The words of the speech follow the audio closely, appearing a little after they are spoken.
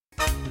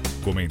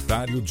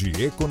Comentário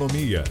de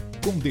Economia,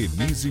 com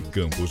Denise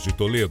Campos de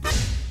Toledo.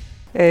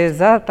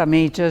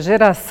 Exatamente, a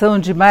geração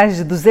de mais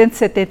de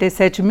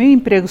 277 mil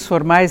empregos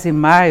formais em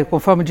maio,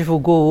 conforme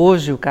divulgou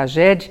hoje o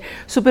CAGED,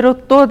 superou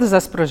todas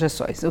as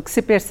projeções. O que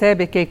se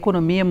percebe é que a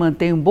economia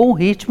mantém um bom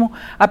ritmo,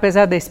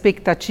 apesar da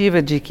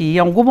expectativa de que, em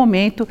algum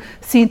momento,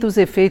 sinta os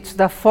efeitos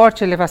da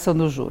forte elevação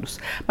dos juros.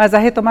 Mas a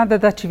retomada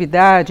da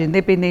atividade,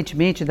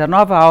 independentemente da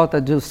nova alta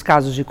dos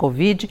casos de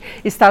Covid,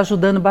 está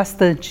ajudando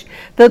bastante.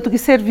 Tanto que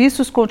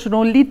serviços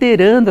continuam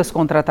liderando as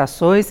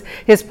contratações,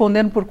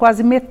 respondendo por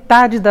quase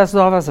metade das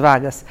novas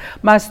vagas.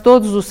 Mas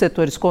todos os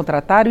setores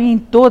contrataram e em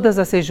todas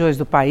as regiões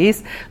do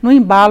país, no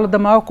embalo da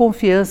maior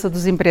confiança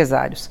dos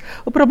empresários.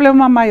 O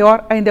problema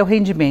maior ainda é o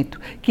rendimento,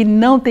 que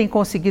não tem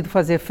conseguido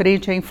fazer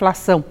frente à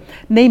inflação,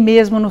 nem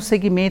mesmo no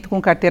segmento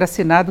com carteira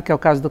assinada, que é o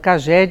caso do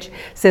CAGED,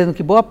 sendo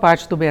que boa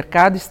parte do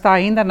mercado está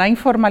ainda na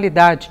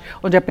informalidade,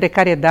 onde a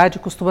precariedade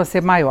costuma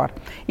ser maior.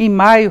 Em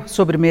maio,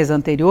 sobre o mês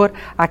anterior,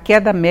 a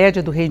queda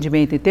média do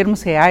rendimento em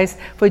termos reais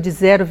foi de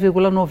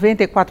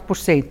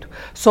 0,94%.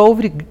 Só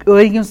houve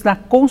ganhos na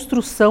construção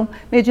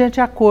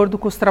mediante acordo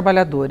com os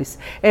trabalhadores.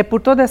 É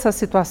por toda essa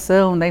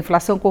situação da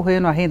inflação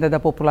corroendo a renda da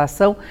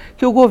população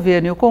que o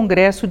governo e o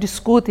Congresso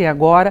discutem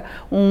agora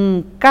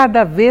um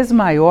cada vez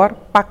maior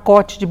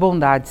pacote de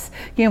bondades,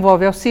 que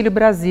envolve Auxílio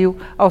Brasil,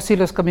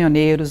 auxílio aos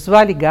caminhoneiros,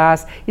 Vale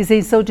Gás,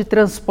 isenção de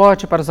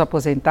transporte para os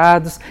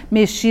aposentados,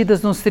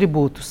 mexidas nos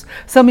tributos.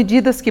 São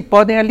medidas que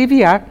podem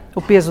aliviar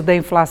o peso da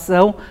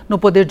inflação no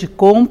poder de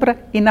compra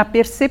e na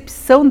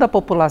percepção da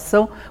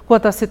população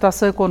quanto à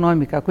situação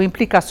econômica, com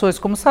implicações,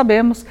 como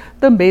sabemos,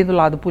 também do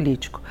lado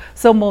político.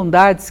 São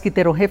bondades que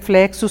terão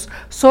reflexos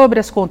sobre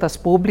as contas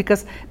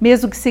públicas,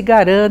 mesmo que se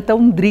garanta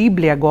um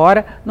drible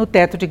agora no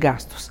teto de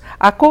gastos.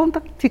 A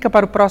conta fica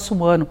para o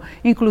próximo ano,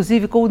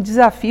 inclusive com o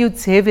desafio de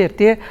se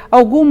reverter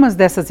algumas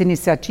dessas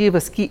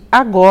iniciativas que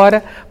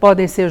agora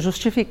podem ser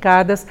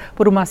justificadas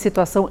por uma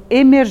situação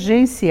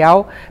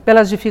emergencial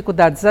pelas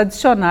dificuldades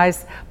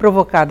adicionais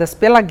provocadas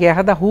pela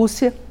guerra da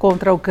Rússia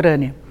contra a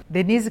Ucrânia.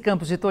 Denise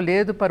Campos de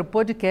Toledo para o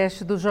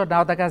podcast do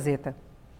Jornal da Gazeta.